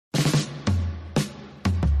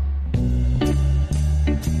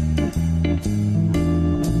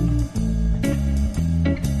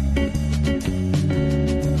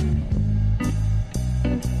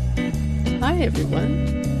everyone.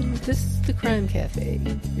 This is the Crime Cafe,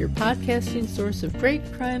 your podcasting source of great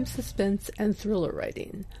crime, suspense, and thriller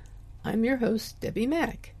writing. I'm your host, Debbie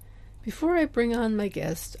Mack. Before I bring on my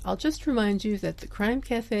guest, I'll just remind you that the Crime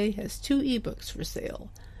Cafe has 2 ebooks for sale,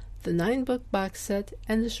 the 9-book box set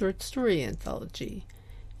and the short story anthology.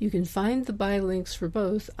 You can find the buy links for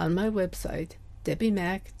both on my website,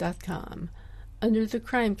 debbiemack.com, under the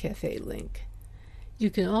Crime Cafe link. You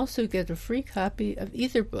can also get a free copy of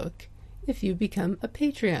either book if you become a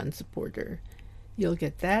Patreon supporter. You'll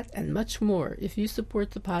get that and much more if you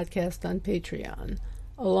support the podcast on Patreon,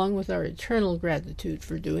 along with our eternal gratitude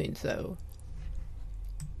for doing so.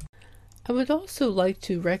 I would also like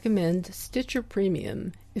to recommend Stitcher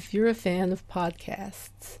Premium if you're a fan of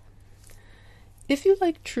podcasts. If you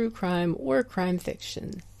like true crime or crime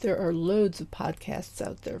fiction, there are loads of podcasts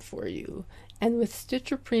out there for you. And with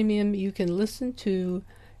Stitcher Premium, you can listen to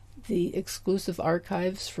the exclusive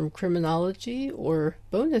archives from Criminology or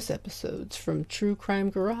bonus episodes from True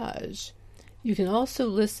Crime Garage. You can also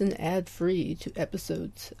listen ad-free to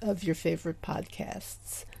episodes of your favorite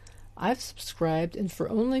podcasts. I've subscribed, and for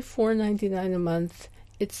only $4.99 a month,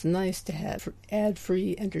 it's nice to have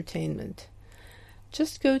ad-free entertainment.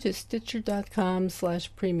 Just go to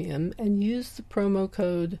Stitcher.com/premium and use the promo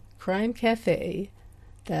code CRIMECAFE,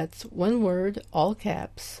 that's one word, all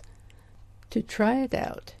caps, to try it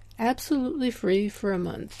out. Absolutely free for a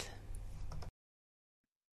month.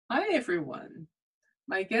 Hi everyone.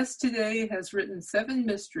 My guest today has written 7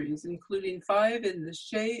 mysteries, including 5 in the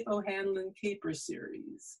Shay O'Hanlon Caper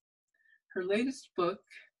series. Her latest book,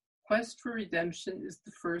 Quest for Redemption, is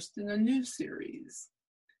the first in a new series.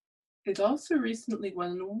 It also recently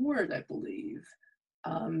won an award, I believe.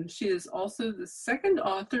 She is also the second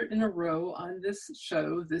author in a row on this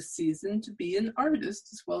show this season to be an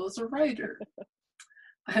artist as well as a writer.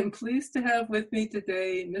 I'm pleased to have with me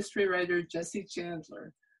today mystery writer Jessie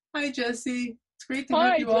Chandler. Hi, Jessie. It's great to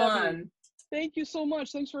have you Debbie. on. Thank you so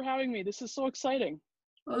much. Thanks for having me. This is so exciting.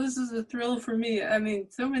 Well, this is a thrill for me. I mean,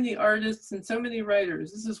 so many artists and so many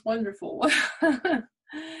writers. This is wonderful.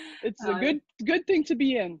 It's a good thing to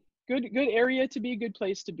be in. Good area to be, good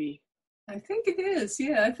place to be. I think it is.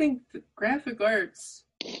 Yeah, I think the graphic arts,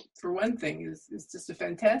 for one thing, is just a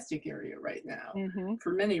fantastic area right now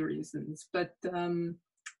for many reasons. But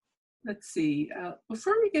let's see.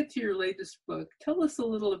 Before we get to your latest book, tell us a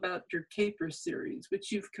little about your Caper series,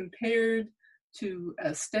 which you've compared to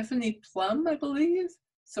Stephanie Plum, I believe.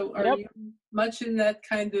 So are you much in that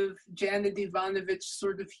kind of Janet Ivanovich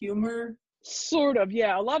sort of humor? Sort of,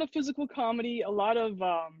 yeah. A lot of physical comedy, a lot of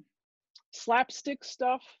slapstick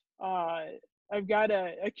stuff. I've got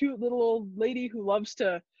a cute little old lady who loves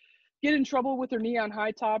to get in trouble with her neon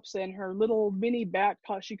high tops and her little mini bat,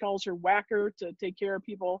 she calls her Whacker, to take care of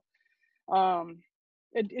people.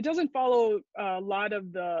 It doesn't follow a lot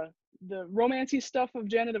of the romancy stuff of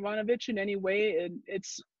Janet Ivanovich in any way.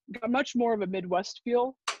 It's got much more of a Midwest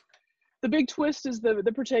feel. The big twist is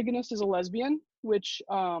the protagonist is a lesbian, which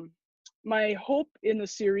my hope in the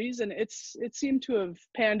series, and it seemed to have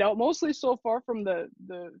panned out mostly so far from the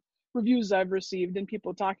reviews I've received and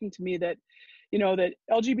people talking to me, that that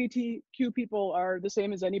LGBTQ people are the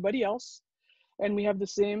same as anybody else, and we have the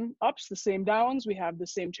same ups, the same downs, we have the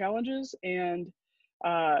same challenges, and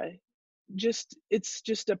it's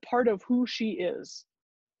just a part of who she is.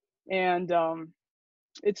 And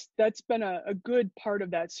that's been a good part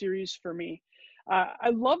of that series for me.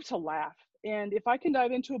 I love to laugh, and if I can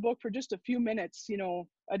dive into a book for just a few minutes,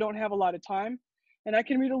 I don't have a lot of time, and I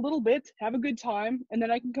can read a little bit, have a good time, and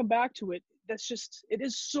then I can come back to it. It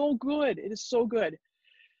is so good. It is so good.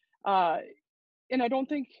 And I don't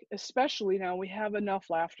think, especially now, we have enough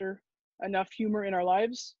laughter, enough humor in our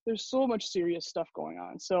lives. There's so much serious stuff going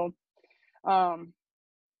on. So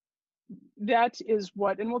that is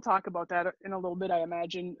what, and we'll talk about that in a little bit, I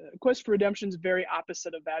imagine. Quest for Redemption is very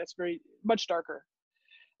opposite of that. It's very much darker.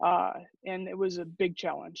 And it was a big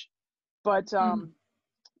challenge. But I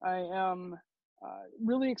am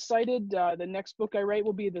really excited. The next book I write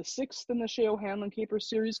will be the 6th in the Shay O'Hanlon Caper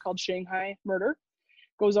series, called Shanghai Murder.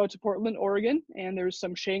 Goes out to Portland, Oregon, and there's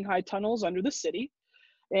some Shanghai tunnels under the city.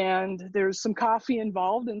 And there's some coffee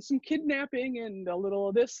involved and some kidnapping and a little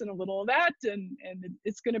of this and a little of that. And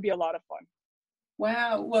it's going to be a lot of fun.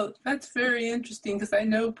 Wow. Well, that's very interesting because I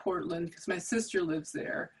know Portland because my sister lives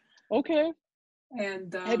there. Okay.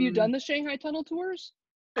 And have you done the Shanghai tunnel tours?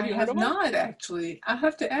 I have not, actually. I'll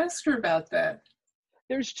have to ask her about that.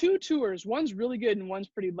 There's 2 tours. One's really good and one's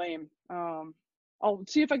pretty lame. I'll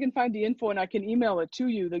see if I can find the info and I can email it to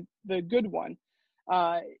you, the good one.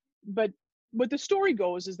 But what the story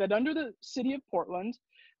goes is that under the city of Portland,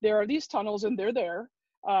 there are these tunnels, and they're there.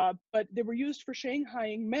 but they were used for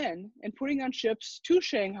Shanghaiing men and putting on ships to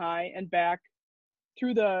Shanghai and back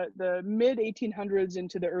through the mid 1800s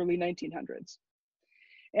into the early 1900s.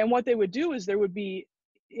 And what they would do is there would be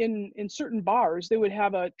in certain bars, they would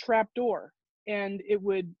have a trap door, and it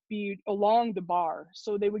would be along the bar.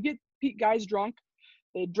 So they would get guys drunk,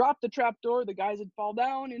 they'd drop the trap door, the guys would fall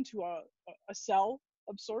down into a cell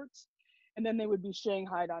of sorts, and then they would be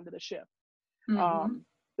shanghaied onto the ship. Mm-hmm.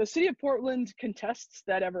 The city of Portland contests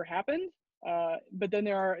that ever happened, but then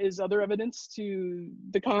there is other evidence to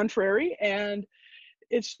the contrary, and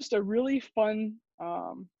it's just a really fun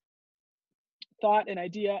thought and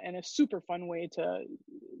idea, and a super fun way to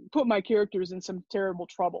put my characters in some terrible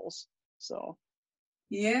troubles. So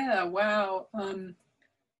yeah, wow.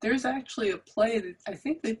 There's actually a play that I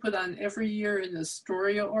think they put on every year in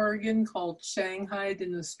Astoria, Oregon, called Shanghaied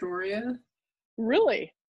in Astoria.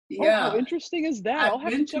 Really? Yeah. Oh, how interesting is that? I've I'll have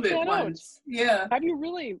been to check to it that once. out. Yeah. Have you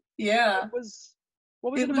really? Yeah.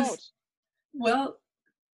 What was it about? Well,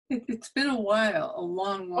 it's been a while, a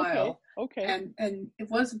long while. Okay. And it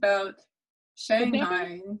was about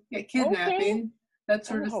Shanghai, kidnapping, that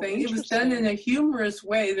sort of thing. It was done in a humorous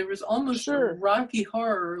way. There was almost a Rocky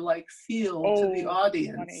Horror-like feel to the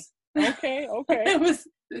audience. Okay.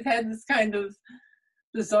 It had this kind of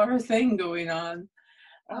bizarre thing going on.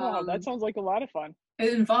 Oh, that sounds like a lot of fun.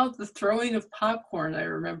 It involved the throwing of popcorn, I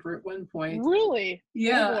remember at one point. Really?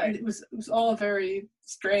 Yeah, and it was all very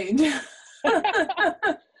strange.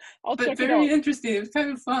 I'll check it out. But very interesting. It was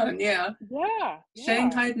kind of fun, yeah. Yeah.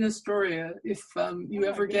 Shanghaied in Astoria, if you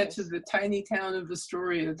ever get to the tiny town of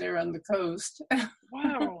Astoria there on the coast.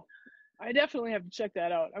 Wow. I definitely have to check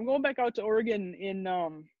that out. I'm going back out to Oregon in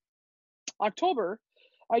October.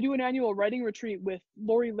 I do an annual writing retreat with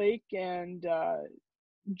Lori Lake and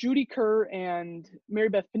Judy Kerr and Mary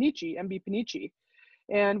Beth Panici, MB Panici.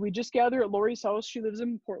 And we just gather at Lori's house. She lives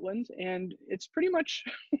in Portland, and it's pretty much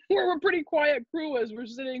we're a pretty quiet crew as we're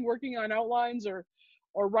sitting working on outlines or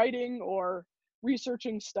writing or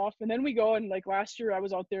researching stuff. And then we go, and like last year I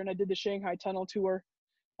was out there and I did the Shanghai Tunnel tour.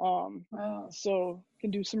 Wow. So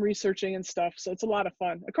can do some researching and stuff. So it's a lot of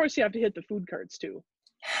fun. Of course, you have to hit the food carts too.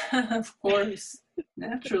 Of course,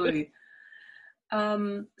 naturally.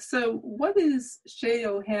 So what is Shay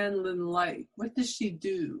O'Hanlon like? What does she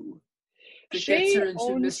do that gets her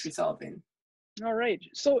into mystery solving? All right.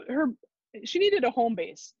 So she needed a home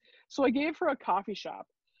base. So I gave her a coffee shop,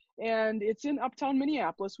 and it's in uptown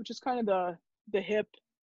Minneapolis, which is kind of the hip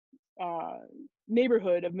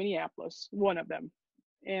neighborhood of Minneapolis, one of them.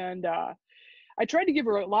 And I tried to give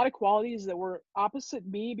her a lot of qualities that were opposite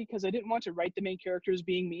me because I didn't want to write the main characters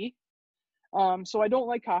being me. So I don't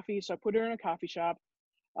like coffee, so I put her in a coffee shop.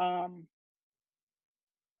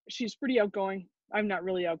 She's pretty outgoing. I'm not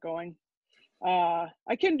really outgoing.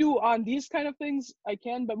 I can do on these kind of things, I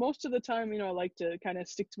can, but most of the time, I like to kind of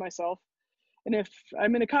stick to myself. And if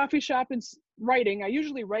I'm in a coffee shop and writing, I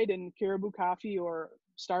usually write in Caribou Coffee or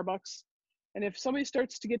Starbucks. And if somebody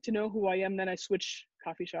starts to get to know who I am, then I switch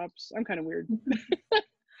coffee shops. I'm kind of weird.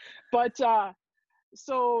 But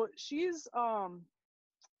so she's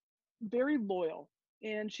very loyal,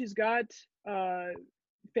 and she's got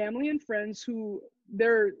family and friends who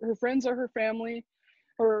her friends are her family.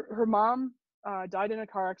 Her mom died in a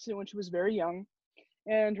car accident when she was very young,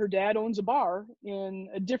 and her dad owns a bar in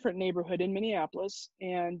a different neighborhood in Minneapolis,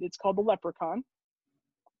 and it's called the Leprechaun.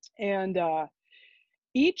 And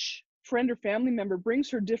each friend or family member brings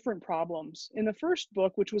her different problems. In the first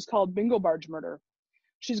book, which was called Bingo Barge Murder,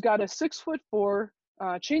 she's got a 6'4"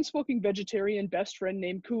 chain-smoking vegetarian best friend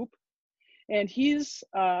named Coop, and he's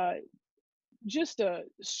just a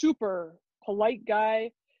super polite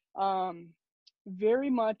guy, very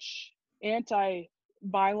much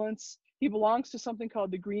anti-violence. He belongs to something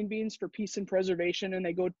called the Green Beans for Peace and Preservation, and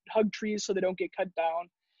they go hug trees so they don't get cut down.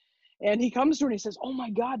 And he comes to her and he says, "Oh my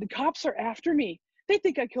God, the cops are after me. They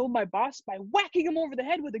think I killed my boss by whacking him over the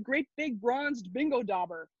head with a great big bronzed bingo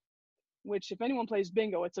dauber," which if anyone plays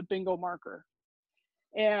bingo, it's a bingo marker.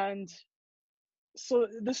 And so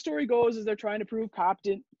the story goes is they're trying to prove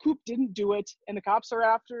Coop didn't do it, and the cops are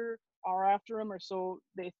after him, or so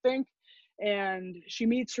they think. And she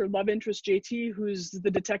meets her love interest JT, who's the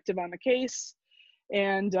detective on the case,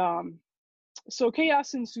 and so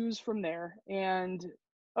chaos ensues from there. And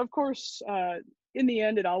of course, in the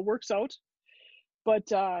end, it all works out. But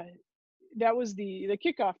that was the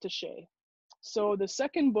kickoff to Shay. So the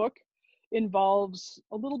second book involves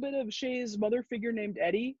a little bit of Shay's mother figure named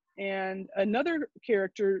Eddie and another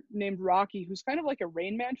character named Rocky, who's kind of like a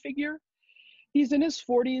Rain Man figure. He's in his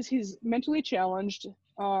 40s. He's mentally challenged,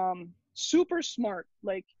 super smart.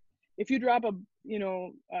 Like, if you drop a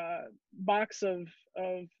box of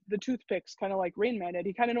the toothpicks, kind of like Rain Man did,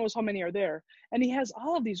 he kind of knows how many are there, and he has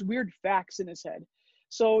all of these weird facts in his head.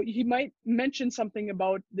 So he might mention something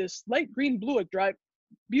about this light green Buick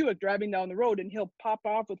driving down the road, and he'll pop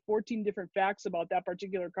off with 14 different facts about that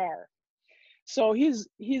particular car. So he's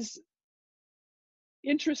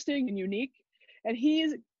interesting and unique, and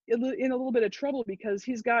he's in a little bit of trouble because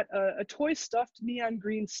he's got a toy stuffed neon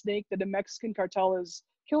green snake that a Mexican cartel is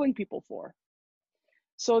killing people for.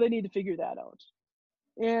 So they need to figure that out.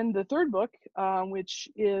 And the third book, which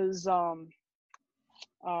is I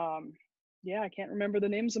can't remember the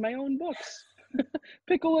names of my own books.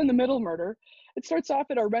 Pickle in the Middle Murder. It starts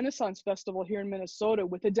off at a Renaissance festival here in Minnesota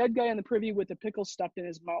with a dead guy in the privy with a pickle stuffed in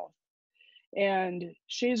his mouth. And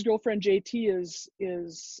Shay's girlfriend JT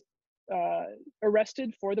is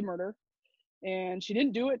arrested for the murder, and she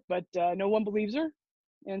didn't do it, but no one believes her,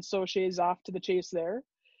 and so Shay's off to the chase there.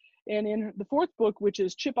 And in the fourth book, which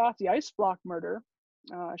is Chip Off the Ice Block Murder,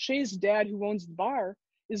 Shay's dad, who owns the bar,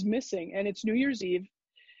 is missing, and it's New Year's Eve,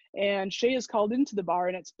 and Shay is called into the bar,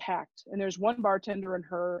 and it's packed, and there's one bartender and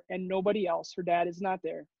her and nobody else. Her dad is not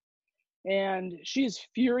there, and she's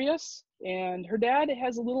furious, and her dad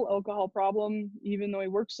has a little alcohol problem, even though he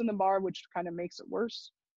works in the bar, which kind of makes it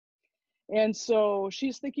worse. And so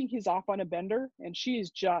she's thinking he's off on a bender, and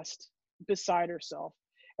she's just beside herself.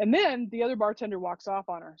 And then the other bartender walks off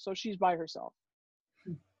on her, so she's by herself.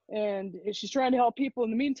 And she's trying to help people.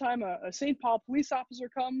 In the meantime, a St. Paul police officer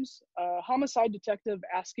comes, a homicide detective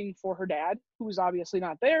asking for her dad, who's obviously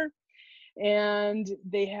not there. And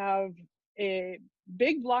they have a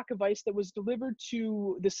big block of ice that was delivered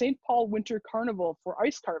to the St. Paul Winter Carnival for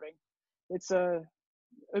ice carving. It's a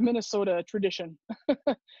Minnesota tradition.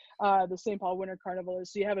 The St. Paul Winter Carnival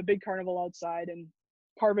is, so you have a big carnival outside, and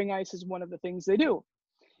carving ice is one of the things they do.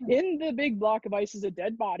 In the big block of ice is a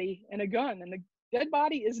dead body and a gun, and the dead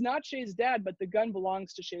body is not Shay's dad, but the gun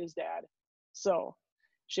belongs to Shay's dad. So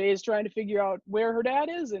Shay is trying to figure out where her dad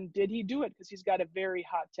is, and did he do it, because he's got a very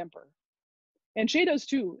hot temper. And Shay does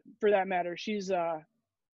too, for that matter. She's so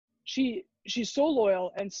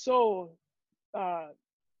loyal and so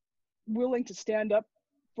willing to stand up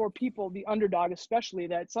for people, the underdog especially,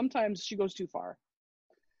 that sometimes she goes too far.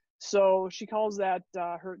 So she calls that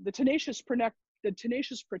the tenacious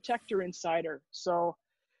protector inside her. So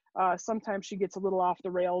sometimes she gets a little off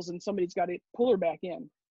the rails, and somebody's got to pull her back in.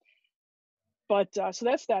 But so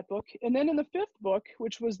that's that book. And then in the fifth book,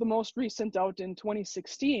 which was the most recent, out in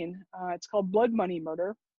 2016, it's called Blood Money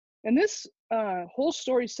Murder. And this whole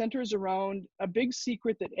story centers around a big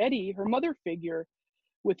secret that Eddie, her mother figure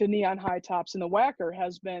with the neon high tops and the whacker,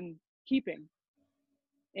 has been keeping.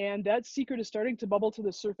 And that secret is starting to bubble to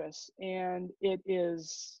the surface. And it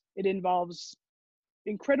involves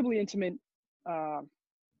incredibly intimate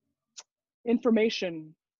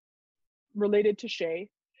information related to Shay.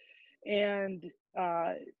 And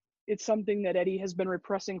it's something that Eddie has been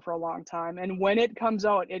repressing for a long time. And when it comes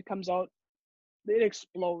out, it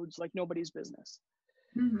explodes like nobody's business.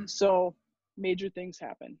 Mm-hmm. So major things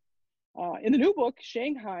happen. In the new book,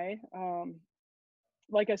 Shanghai,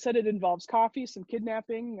 like I said, it involves coffee, some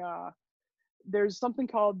kidnapping. There's something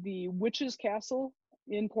called the Witch's Castle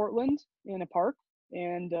in Portland, in a park,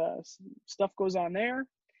 and stuff goes on there,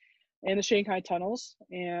 and the Shanghai tunnels,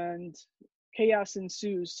 and chaos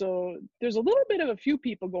ensues. So there's a little bit of a few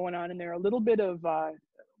people going on in there, a little bit of a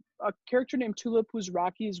character named Tulip, who's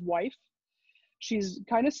Rocky's wife. She's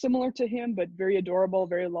kind of similar to him, but very adorable,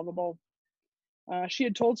 very lovable. She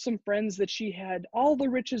had told some friends that she had all the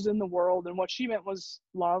riches in the world, and what she meant was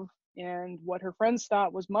love, and what her friends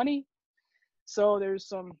thought was money. So there's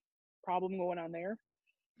some problem going on there.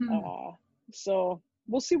 So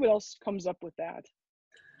we'll see what else comes up with that.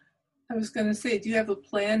 I was going to say, do you have a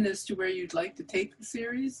plan as to where you'd like to take the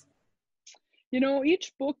series?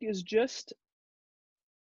 Each book is just,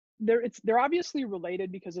 they're obviously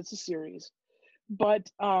related because it's a series,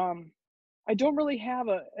 but I don't really have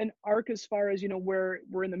an arc as far as, where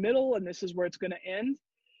we're in the middle and this is where it's going to end.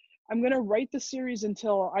 I'm going to write the series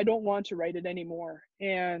until I don't want to write it anymore.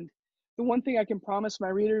 And the one thing I can promise my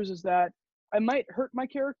readers is that I might hurt my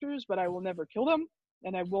characters, but I will never kill them,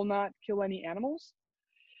 and I will not kill any animals.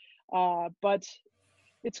 But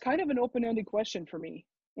it's kind of an open-ended question for me.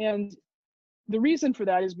 And the reason for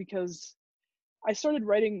that is because I started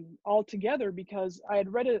writing all together because I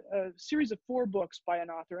had read a series of 4 books by an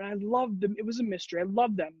author, and I loved them. It was a mystery. I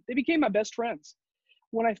loved them. They became my best friends.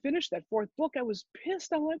 When I finished that 4th book, I was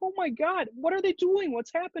pissed. I'm like, oh my God, what are they doing?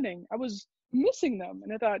 What's happening? I was missing them.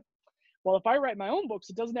 And I thought, well, if I write my own books,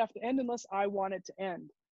 it doesn't have to end unless I want it to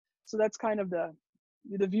end. So that's kind of the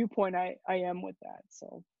viewpoint I am with that.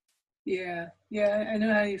 So Yeah, yeah, I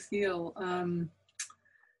know how you feel.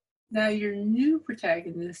 Now, your new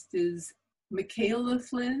protagonist is Michaela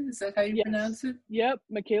Flynn. Is that how you Yes. pronounce it? Yep,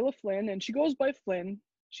 Michaela Flynn, and she goes by Flynn.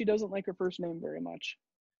 She doesn't like her first name very much.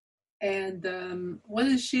 And what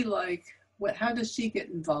is she like? What? How does she get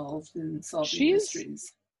involved in solving She's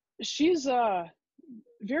mysteries? she's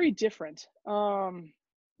very different.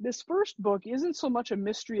 This first book isn't so much a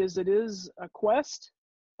mystery as it is a quest,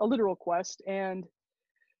 a literal quest, and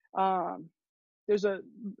um, there's a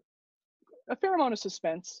fair amount of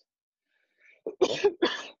suspense,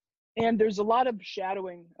 and there's a lot of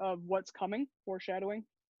shadowing of what's coming, foreshadowing.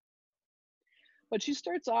 But she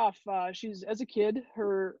starts off, she's as a kid,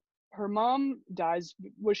 her mom dies.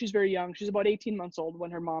 Well, she's very young. She's about 18 months old when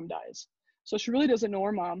her mom dies, so she really doesn't know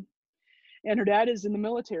her mom. And her dad is in the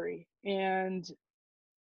military, and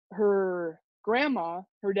her grandma,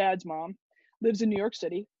 her dad's mom, lives in New York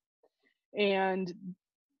City. And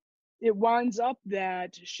it winds up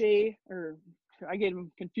that Shay, or I get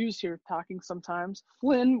him confused here talking sometimes,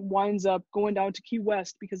 Flynn winds up going down to Key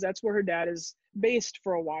West because that's where her dad is based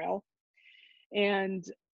for a while. And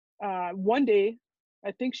one day,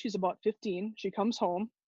 I think she's about 15, she comes home,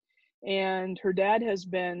 and her dad has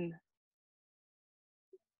been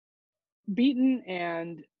beaten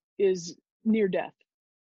and is near death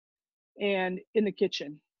and in the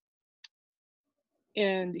kitchen.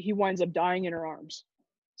 And he winds up dying in her arms.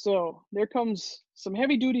 So there comes some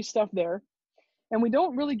heavy duty stuff there. And we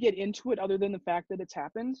don't really get into it other than the fact that it's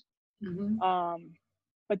happened. Mm-hmm. Um,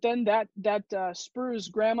 but then that spurs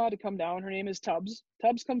grandma to come down. Her name is Tubbs.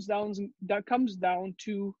 Tubbs comes down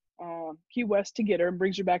to Key West to get her and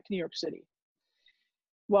brings her back to New York City.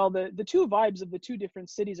 Well, the two vibes of the two different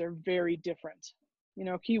cities are very different. You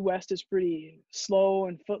know, Key West is pretty slow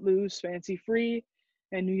and footloose, fancy free,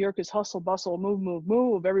 and New York is hustle bustle, move move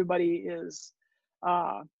move. Everybody is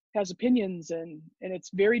has opinions, and it's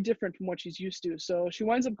very different from what she's used to. So she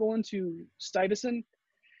winds up going to Stuyvesant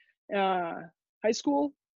High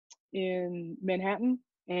School in Manhattan,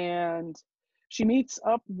 and she meets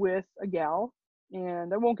up with a gal,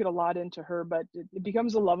 and I won't get a lot into her, but it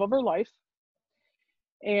becomes the love of her life.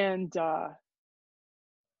 And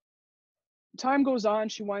time goes on.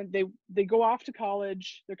 They go off to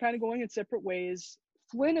college. They're kind of going in separate ways.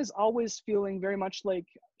 Flynn is always feeling very much like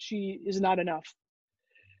she is not enough.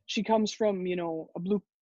 She comes from, you know, a blue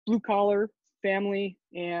collar family,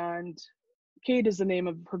 and Kate is the name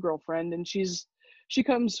of her girlfriend, and she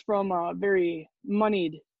comes from a very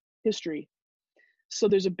moneyed history. So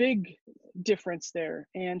there's a big difference there,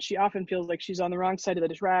 and she often feels like she's on the wrong side of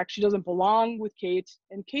the track. She doesn't belong with Kate,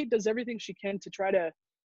 and Kate does everything she can to try to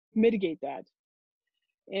mitigate that.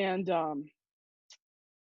 And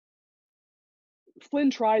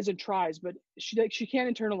Flynn tries and tries, but she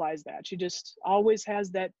can't internalize that. She just always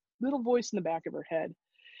has that little voice in the back of her head.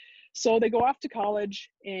 So they go off to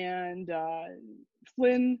college, and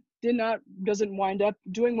Flynn doesn't wind up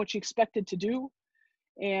doing what she expected to do,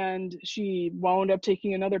 and she wound up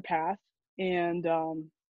taking another path, and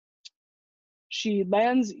she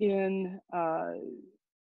lands in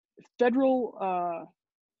federal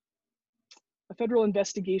a federal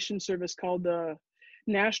investigation service called the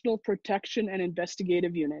National Protection and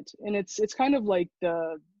Investigative Unit, and it's kind of like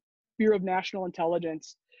the Bureau of National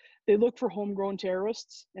Intelligence. They look for homegrown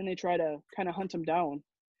terrorists and they try to kind of hunt them down.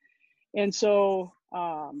 And so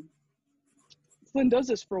Flynn does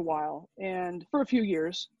this for a while, and for a few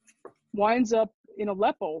years, winds up in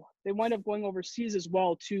Aleppo. They wind up going overseas as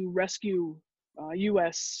well to rescue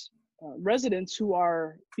U.S. Residents who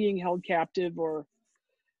are being held captive or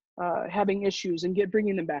having issues, and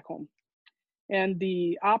bringing them back home. And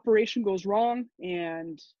the operation goes wrong,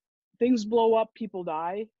 and things blow up, people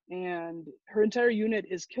die, and her entire unit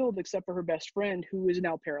is killed except for her best friend, who is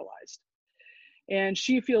now paralyzed. And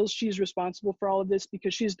she feels she's responsible for all of this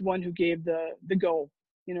because she's the one who gave the go.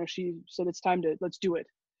 You know, she said it's time to, let's do it.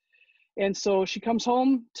 And so she comes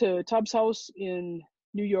home to Tubbs' house in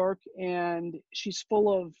New York, and she's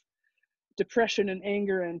full of depression and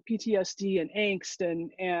anger and PTSD and angst,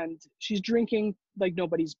 and she's drinking like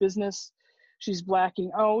nobody's business. She's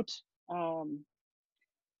blacking out,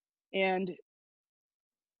 and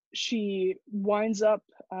she winds up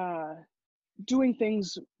doing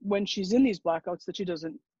things when she's in these blackouts that she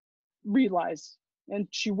doesn't realize. And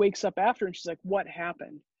she wakes up after, and she's like, what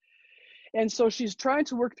happened? And so she's trying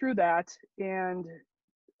to work through that. And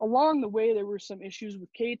along the way, there were some issues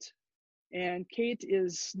with Kate, and Kate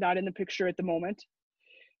is not in the picture at the moment.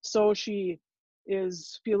 So she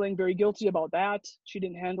is feeling very guilty about that. She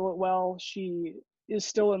didn't handle it well. She is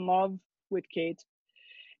still in love with Kate.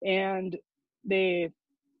 And they,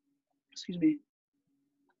 excuse me,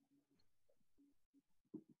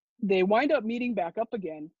 they wind up meeting back up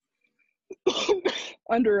again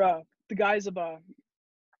under the guise of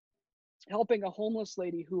helping a homeless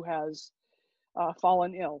lady who has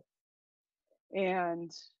fallen ill.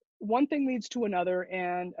 And one thing leads to another,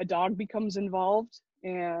 and a dog becomes involved,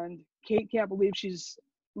 and Kate can't believe she's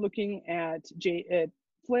looking at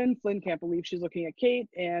Flynn. Flynn can't believe she's looking at Kate,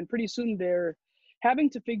 and pretty soon they're having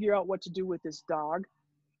to figure out what to do with this dog.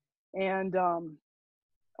 And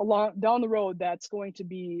along down the road, that's going to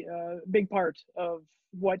be a big part of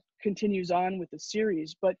what continues on with the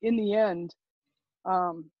series. But in the end,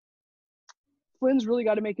 Flynn's really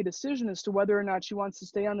got to make a decision as to whether or not she wants to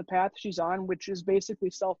stay on the path she's on, which is basically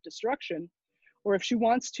self-destruction, or if she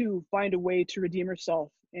wants to find a way to redeem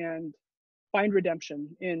herself and find redemption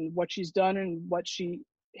in what she's done and what she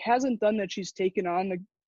hasn't done that she's taken on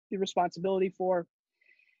the responsibility for.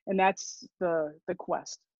 And that's the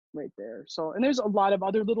quest right there. So, and there's a lot of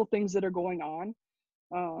other little things that are going on,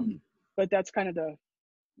 but that's kind of the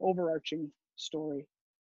overarching story.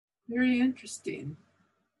 Very interesting.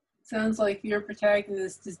 Sounds like your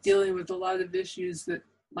protagonist is dealing with a lot of issues that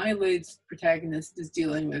my lady's protagonist is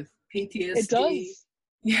dealing with. PTSD. It does.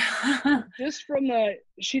 Yeah. Just from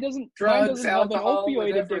she doesn't, drugs, alcohol, have an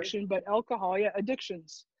opioid whatever. addiction, but alcohol,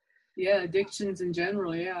 addictions. Yeah, addictions in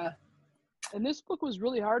general, yeah. And this book was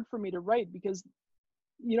really hard for me to write because,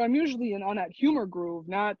 I'm usually on that humor groove,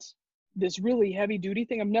 not this really heavy duty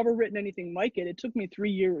thing. I've never written anything like it. It took me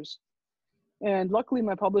 3 years. And luckily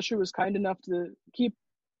my publisher was kind enough to keep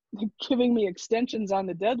giving me extensions on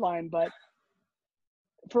the deadline. But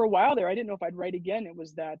for a while there, I didn't know if I'd write again.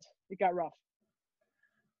 It got rough.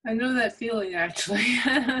 I know that feeling, actually.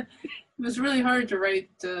 It was really hard to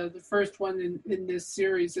write the first one in this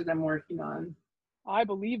series that I'm working on. I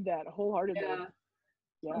believe that wholeheartedly. Yeah.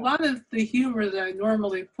 A lot of the humor that I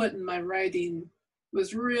normally put in my writing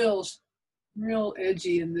was real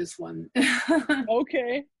edgy in this one.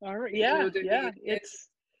 Okay. All right. Yeah. Yeah.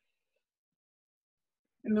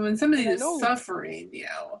 When somebody is suffering,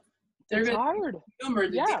 they're going to hard. Humor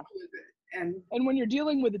to deal with it. And when you're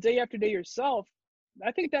dealing with it day after day yourself,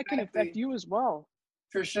 I think that can affect you as well.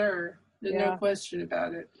 For sure. There's no question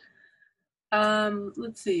about it.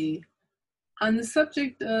 Let's see. On the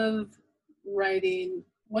subject of writing,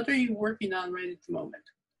 what are you working on right at the moment?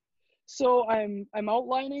 So I'm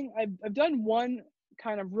outlining. I've done one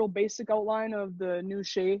kind of real basic outline of the new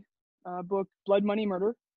Shea book,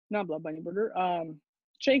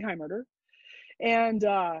 Shanghai Murder. And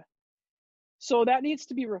so that needs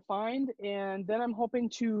to be refined. And then I'm hoping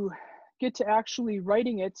to get to actually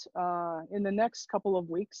writing it in the next couple of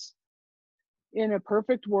weeks. In a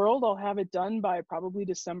perfect world, I'll have it done by probably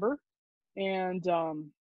December and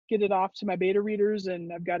get it off to my beta readers.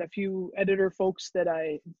 And I've got a few editor folks that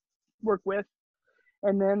I work with,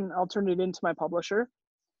 and then I'll turn it into my publisher.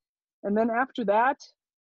 And then after that,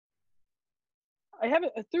 I have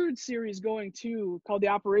a third series going too called the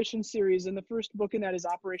Operation series, and the first book in that is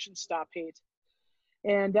Operation Stop Hate.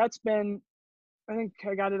 And that's been, I think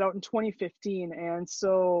I got it out in 2015, and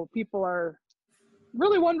so people are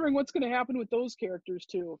really wondering what's going to happen with those characters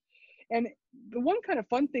too. And the one kind of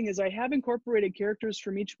fun thing is I have incorporated characters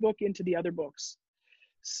from each book into the other books.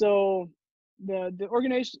 So the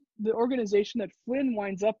organization that Flynn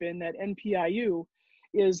winds up in, that NPIU,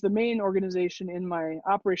 is the main organization in my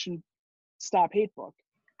Operation Stop Hate book.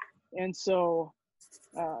 And so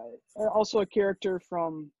also a character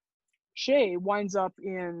from Shea winds up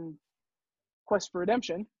in Quest for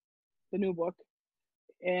Redemption, the new book.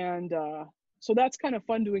 And so that's kind of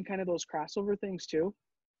fun doing kind of those crossover things too.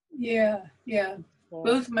 Yeah.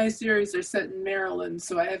 Both my series are set in Maryland,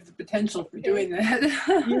 so I have the potential for doing that.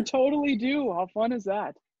 You totally do. How fun is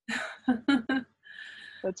that?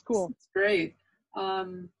 That's cool. It's great.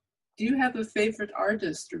 Do you have a favorite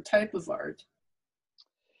artist or type of art?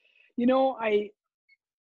 It's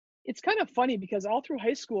kind of funny because all through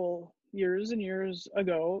high school, years and years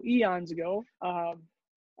ago, eons ago,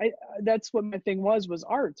 that's what my thing was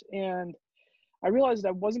art. And I realized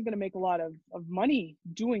I wasn't going to make a lot of money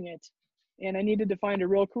doing it, and I needed to find a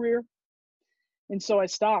real career. And so I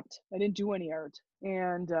stopped. I didn't do any art.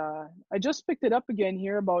 And I just picked it up again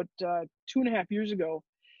here about 2.5 years ago.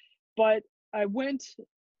 But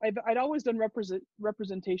I'd always done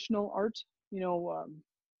representational art,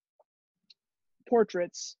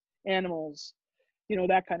 portraits, animals,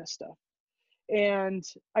 that kind of stuff. And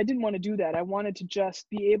I didn't want to do that. I wanted to just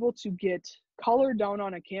be able to get color down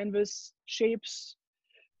on a canvas, shapes,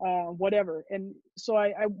 whatever. And so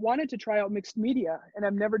I wanted to try out mixed media, and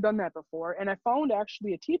I've never done that before. And I found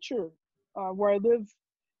actually a teacher where I live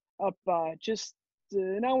up just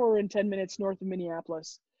an hour and 10 minutes north of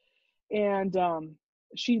Minneapolis. And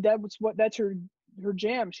that's her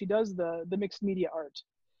jam. She does the mixed media art.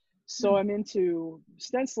 So I'm into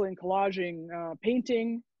stenciling, collaging,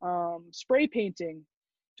 painting, spray painting,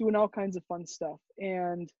 doing all kinds of fun stuff.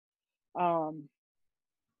 And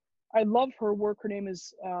I love her work. Her name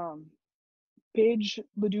is Paige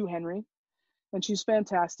Ledoux Henry, and she's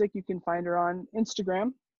fantastic. You can find her on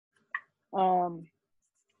Instagram.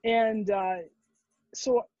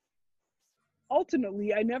 So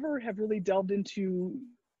ultimately, I never have really delved into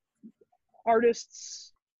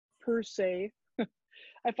artists per se.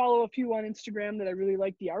 I follow a few on Instagram that I really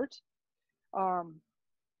like the art.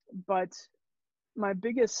 But my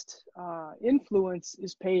biggest influence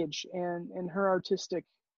is Paige and her artistic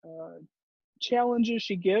challenges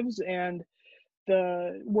she gives and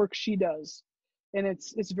the work she does. And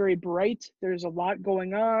it's very bright. There's a lot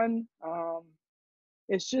going on.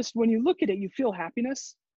 It's just, when you look at it, you feel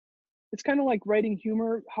happiness. It's kind of like writing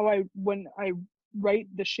humor. When I write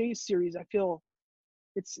the Shay series, I feel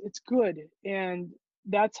it's good. And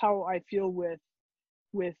that's how I feel with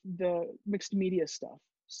the mixed media stuff.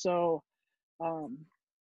 So I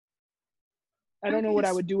don't know what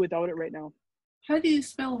I would do without it right now. How do you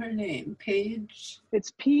spell her name? Paige?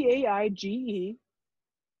 It's Paige,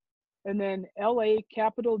 and then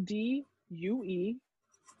LADUE,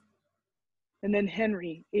 and then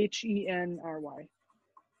Henry, HENRY.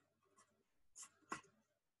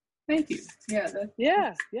 Thank you. Yeah,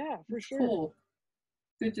 for sure. Cool.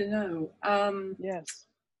 Good to know. Yes.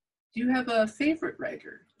 Do you have a favorite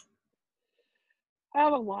writer? I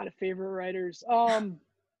have a lot of favorite writers.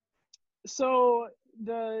 So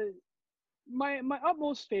my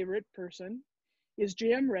utmost favorite person is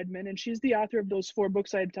J.M. Redman, and she's the author of those 4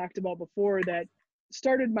 books I had talked about before that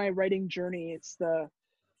started my writing journey. It's the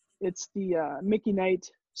Mickey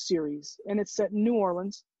Knight series, and it's set in New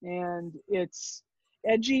Orleans, and it's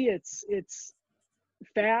edgy, it's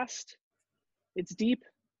fast, it's deep,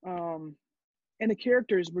 and the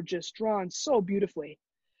characters were just drawn so beautifully.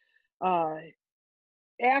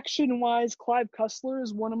 Action-wise, Clive Cussler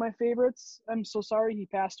is one of my favorites. I'm so sorry he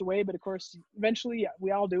passed away, but of course, eventually,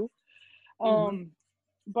 we all do.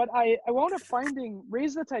 But I wound up finding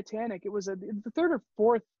Raise the Titanic. It was the 3rd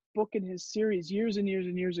or 4th book in his series years and years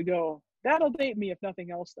and years ago. That'll date me if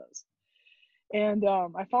nothing else does. And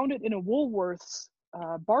I found it in a Woolworth's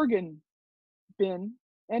bargain bin,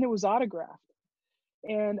 and it was autographed.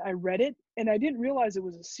 And I read it, and I didn't realize it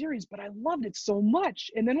was a series, but I loved it so much.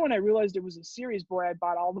 And then when I realized it was a series, boy, I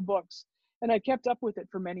bought all the books, and I kept up with it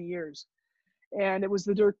for many years. And it was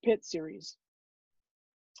the Dirk Pitt series.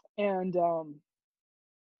 And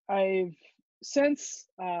I've since,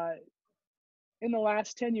 in the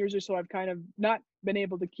last 10 years or so, I've kind of not been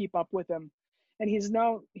able to keep up with him. And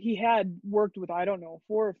he had worked with, I don't know,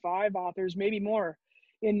 4 or 5 authors, maybe more,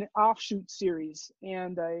 in offshoot series,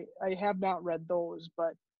 and I have not read those,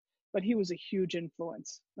 but he was a huge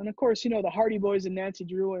influence. And of course, the Hardy Boys and Nancy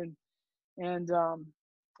Drew and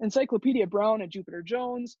Encyclopedia Brown and Jupiter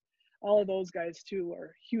Jones, all of those guys too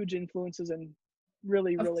are huge influences and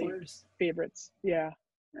really favorites. Yeah,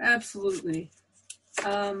 absolutely.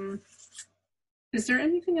 Is there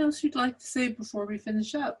anything else you'd like to say before we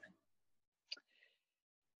finish up?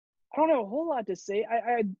 I don't have a whole lot to say.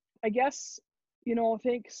 I guess,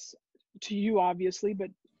 thanks to you, obviously, but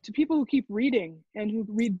to people who keep reading and who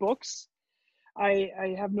read books,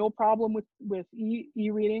 I have no problem with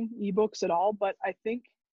e-reading, ebooks at all, but I think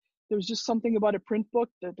there's just something about a print book,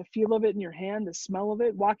 the feel of it in your hand, the smell of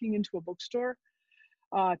it, walking into a bookstore.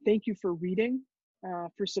 Thank you for reading,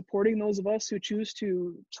 for supporting those of us who choose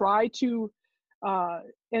to try to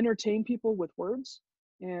entertain people with words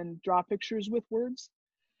and draw pictures with words.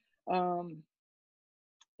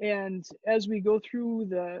 And as we go through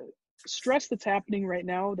the stress that's happening right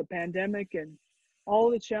now, the pandemic and all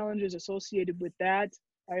the challenges associated with that,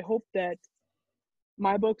 I hope that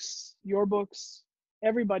my books, your books,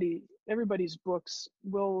 everybody's books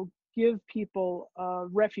will give people a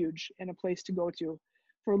refuge and a place to go to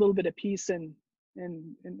for a little bit of peace and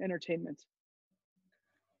entertainment.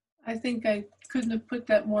 I think I couldn't have put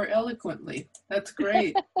that more eloquently. That's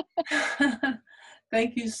great.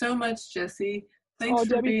 Thank you so much, Jessie. Thanks for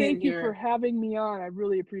Debbie, being thank here. you for having me on. I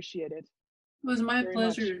really appreciate it. It was my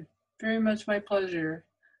pleasure. Very much my pleasure.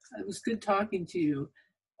 It was good talking to you.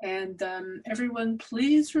 And everyone,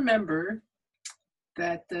 please remember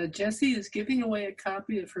that Jessie is giving away a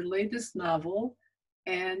copy of her latest novel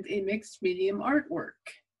and a mixed medium artwork.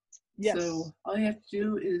 Yes. So all you have to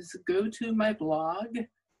do is go to my blog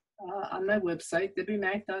on my website,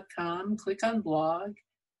 debbiemac.com, click on blog,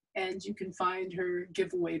 and you can find her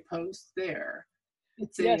giveaway post there.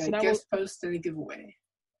 It's a guest post and a giveaway.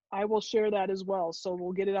 I will share that as well. So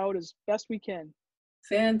we'll get it out as best we can.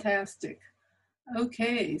 Fantastic.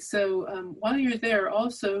 Okay, so while you're there,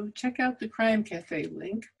 also check out the Crime Cafe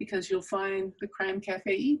link, because you'll find the Crime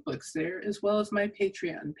Cafe ebooks there, as well as my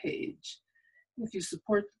Patreon page, if you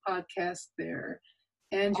support the podcast there.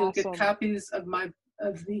 And you'll get copies of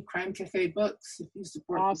the Crime Cafe books if you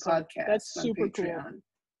support the podcast. That's on super Patreon. Cool.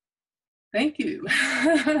 Thank you.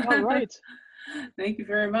 All right. Thank you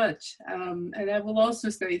very much. And I will also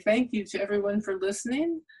say thank you to everyone for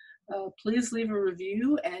listening. Please leave a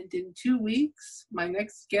review, and in 2 weeks, my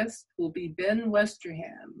next guest will be Ben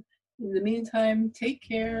Westerham. In the meantime, take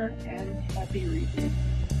care and happy reading.